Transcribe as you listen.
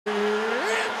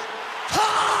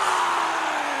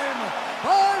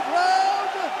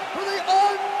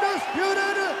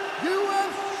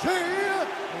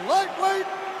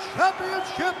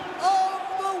Championship of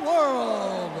the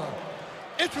World.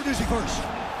 Introducing first,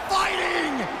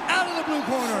 fighting out of the blue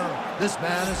corner. This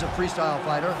man is a freestyle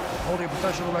fighter holding a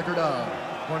professional record of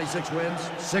 26 wins,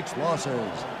 6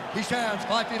 losses. He stands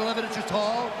 5 feet 11 inches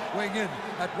tall, weighing in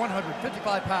at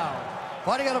 155 pounds.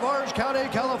 Fighting out of Orange County,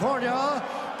 California,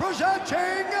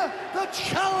 presenting the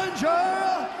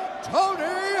challenger,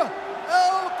 Tony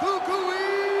El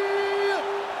Cucuy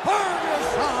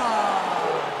Ferguson.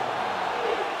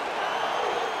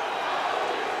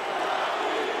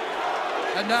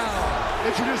 And now,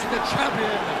 introducing the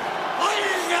champion,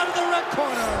 fighting out of the red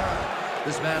corner.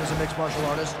 This man is a mixed martial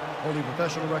artist, holding a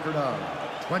professional record of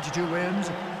 22 wins,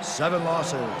 7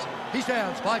 losses. He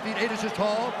stands 5 feet 8 inches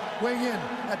tall, weighing in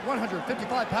at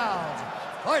 155 pounds.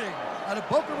 Fighting out of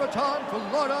Boca Raton,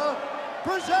 Florida,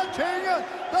 presenting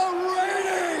the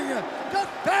reigning,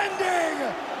 defending,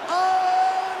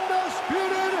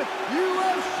 undisputed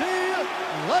UFC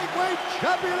lightweight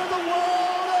champion of the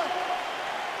world,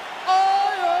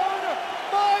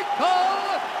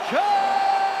 Chandler.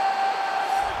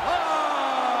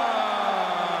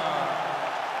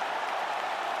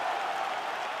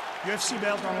 UFC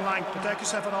belt on the line. Protect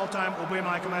yourself at all time. Obey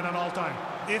my command at all time.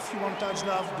 If you want to touch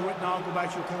love, do it now. Go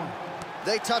back to your corner.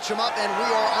 They touch him up, and we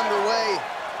are underway.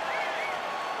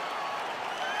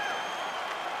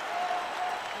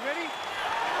 You ready?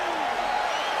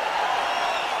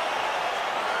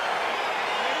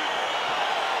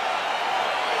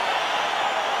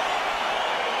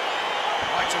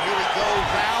 All right, so here we go.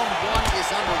 Round 1 is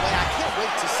underway. I can't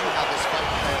wait to see how this fight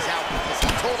plays out, because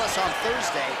he told us on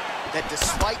Thursday that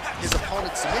despite his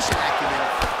opponent's submission acumen,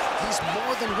 he's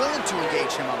more than willing to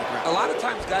engage him on the ground. A lot of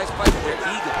times guys fight with their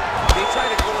ego. They try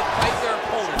to go and fight their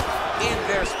opponent in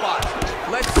their spot.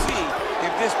 Let's see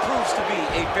if this proves to be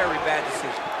a very bad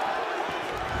decision.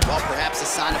 Well, perhaps a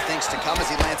sign of things to come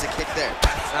as he lands a kick there.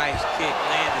 Nice kick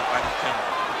landed by the Chandler.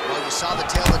 Well, you saw the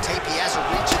tail of the tape. He has a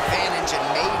reach advantage and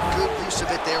made good use of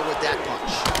it there with that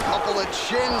punch. Couple of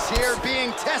chins here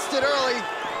being tested early.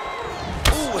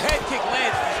 Ooh, head kick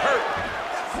lands. He's hurt.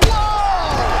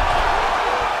 Whoa!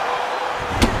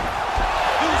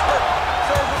 Dude's hurt.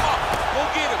 Serve him up. Go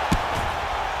get him.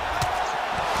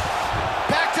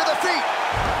 Back to the feet.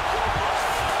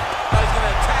 Now he's going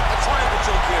to attack the triangle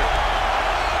choke here.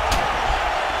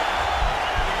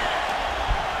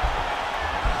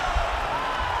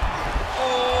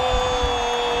 Oh!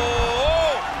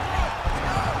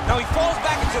 Now he falls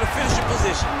back into the finishing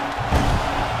position.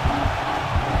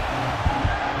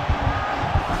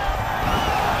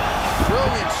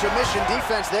 Brilliant submission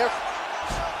defense there.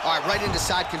 All right, right into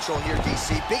side control here,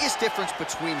 DC. Biggest difference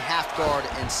between half guard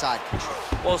and side control?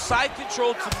 Well, side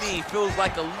control to me feels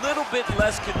like a little bit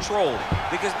less control,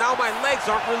 because now my legs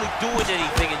aren't really doing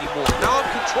anything anymore. Now I'm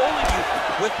controlling you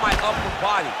with my upper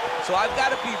body. So I've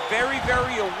got to be very,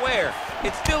 very aware.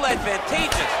 It's still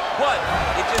advantageous, but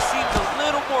it just seems a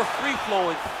little more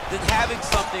free-flowing than having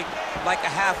something like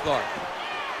a half guard.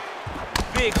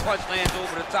 Big punch lands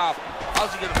over the top.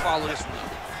 How's he going to follow this one?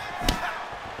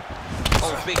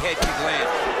 Oh, big head kick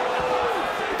lands.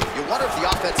 You wonder if the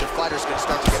offensive fighter's going to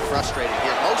start to get frustrated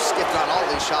here. Most skipped on all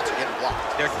these shots are getting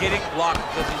blocked. They're getting blocked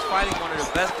because he's fighting one of the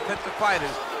best defensive fighters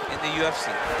in the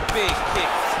UFC. Big kick.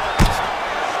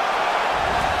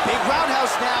 Big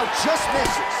roundhouse now, just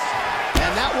misses.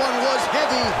 And that one was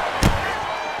heavy.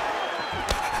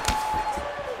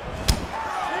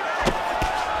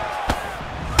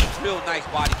 Real nice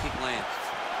body kick lands.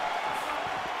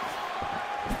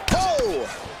 Oh!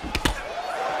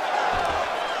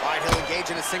 All right, he'll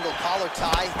engage in a single collar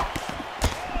tie.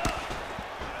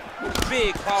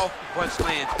 Big, powerful punch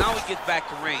lands. Now he gets back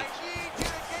to range.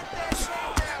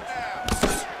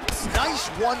 Nice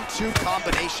 1-2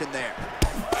 combination there.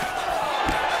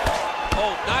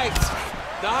 Oh, nice.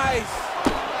 Nice.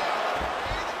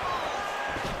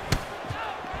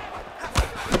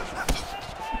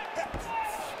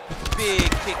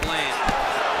 Big kick land.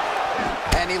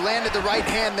 And he landed the right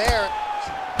hand there.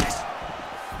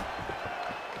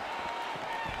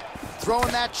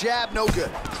 Throwing that jab, no good.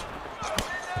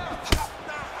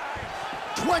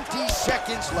 20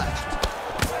 seconds left.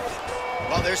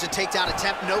 Well, there's a takedown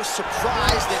attempt. No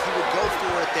surprise that he would go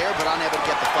for it there, but unable to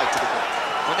get the fight to the ground.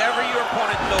 Whenever your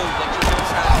opponent knows that you're going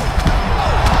to have.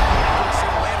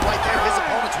 Land right there, his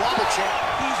opponent's wobble chair.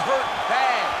 He's hurt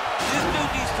bad. This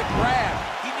dude needs to grab.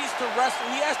 He needs to wrestle.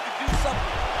 He has to do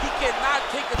something. He cannot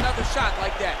take another shot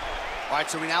like that. All right,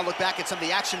 so we now look back at some of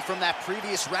the action from that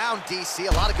previous round, DC.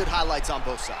 A lot of good highlights on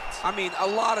both sides. I mean, a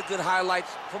lot of good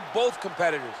highlights from both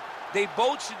competitors. They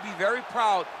both should be very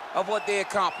proud of what they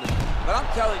accomplished. But I'm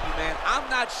telling you, man, I'm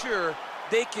not sure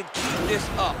they can keep this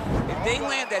up. If if they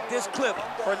land at this clip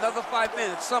for another 5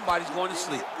 minutes, somebody's going to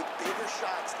sleep. With bigger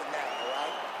shots than that, all right?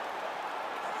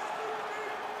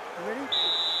 You ready?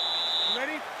 You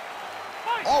ready?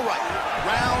 Fight. All right,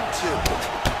 round 2.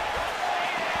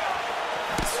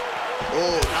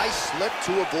 Oh, nice slip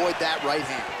to avoid that right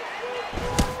hand.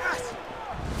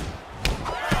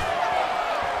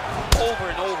 Over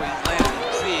and over, he's landing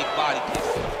big body kicks.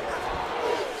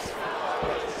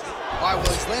 All right,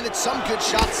 well, he's landed some good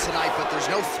shots tonight, but there's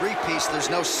no three-piece, there's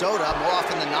no soda. More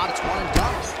often than not, it's one and done.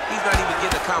 He's not even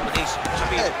getting a combination. I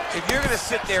mean, if you're going to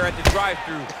sit there at the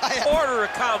drive-thru, order a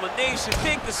combination,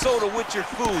 take the soda with your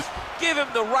food, give him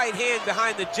the right hand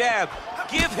behind the jab,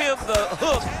 give him the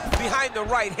hook behind the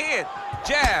right hand.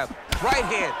 Jab, right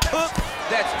hand, hook,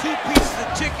 that's 2 pieces of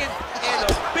chicken and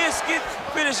a biscuit.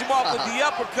 Finish him off with the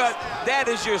uppercut. That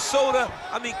is your soda.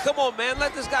 I mean, come on, man,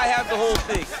 let this guy have the whole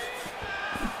thing.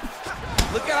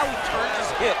 Look at how he turns his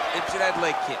hip into that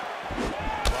leg kick.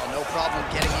 Well, no problem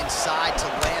getting inside to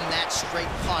land that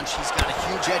straight punch. He's got a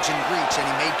huge edge and reach, and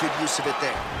he made good use of it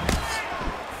there.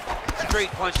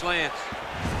 Straight punch lands.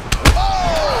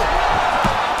 Oh!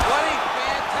 What a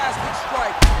fantastic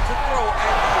strike to throw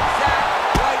at the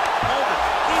exact right moment.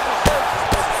 He deserves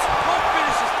this moment. Go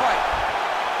finish this fight.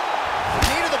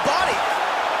 Knee to the body.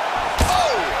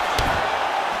 Oh!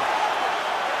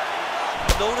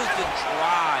 Notice the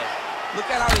drive. Look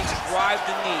at how he drives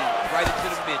the knee right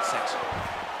into the midsection.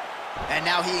 And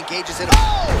now he engages it. Oh!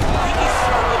 He needs to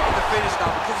start looking to finish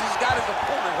now because he's got his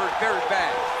opponent hurt very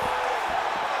bad.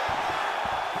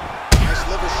 Nice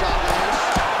liver shot lands.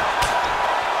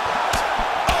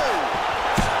 Oh!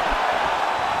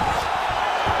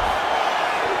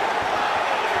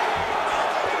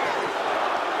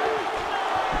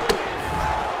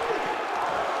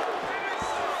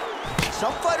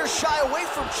 Some fighters shy away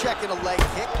from checking a leg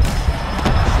kick.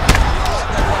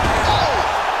 Oh!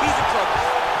 He's in trouble.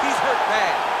 He's hurt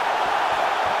bad.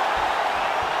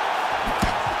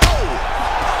 Oh!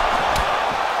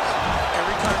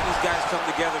 Every time these guys come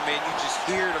together, man, you just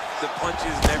hear the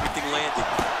punches and everything landing.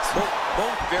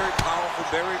 Both very powerful,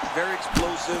 very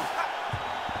explosive.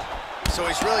 So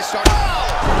he's really starting. Oh,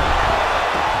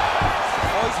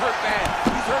 he's hurt bad.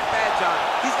 He's hurt bad, John.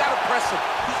 He's got to press him.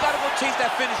 He's got to go chase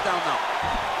that finish down now.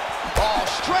 Oh,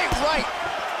 straight right.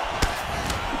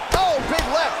 Oh, big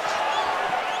left.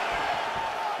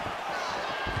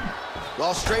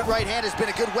 Well, straight right hand has been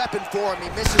a good weapon for him. He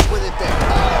misses with it there.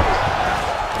 Oh!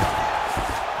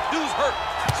 Dude's hurt.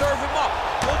 Serve him up.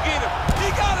 Go get him. He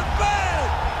got it bad.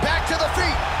 Back to the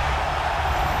feet.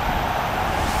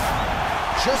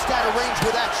 Just out of range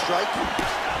with that strike.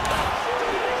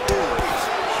 Ooh,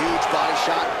 huge body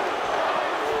shot.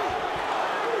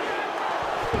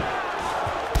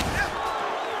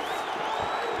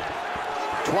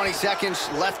 $20 seconds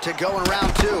left to go in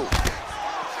round 2.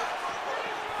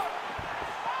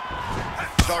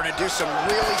 Starting to do some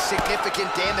really significant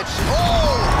damage.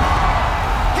 Oh!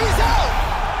 He's out!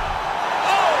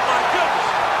 Oh, my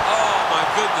goodness. Oh, my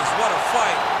goodness. What a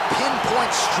fight.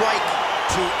 Pinpoint strike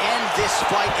to end this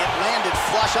fight. It landed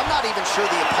flush. I'm not even sure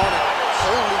the opponent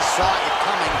wholly saw it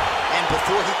coming, and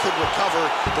before he could recover,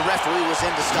 the referee was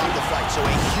in to stop the fight. So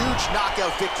a huge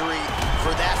knockout victory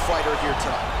for that fighter here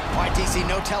tonight. All right, DC,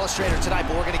 no telestrator tonight,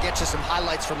 but we're going to get you some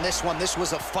highlights from this one. This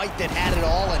was a fight that had it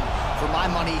all, and for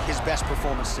my money, his best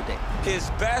performance to date.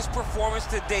 His best performance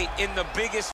to date in the biggest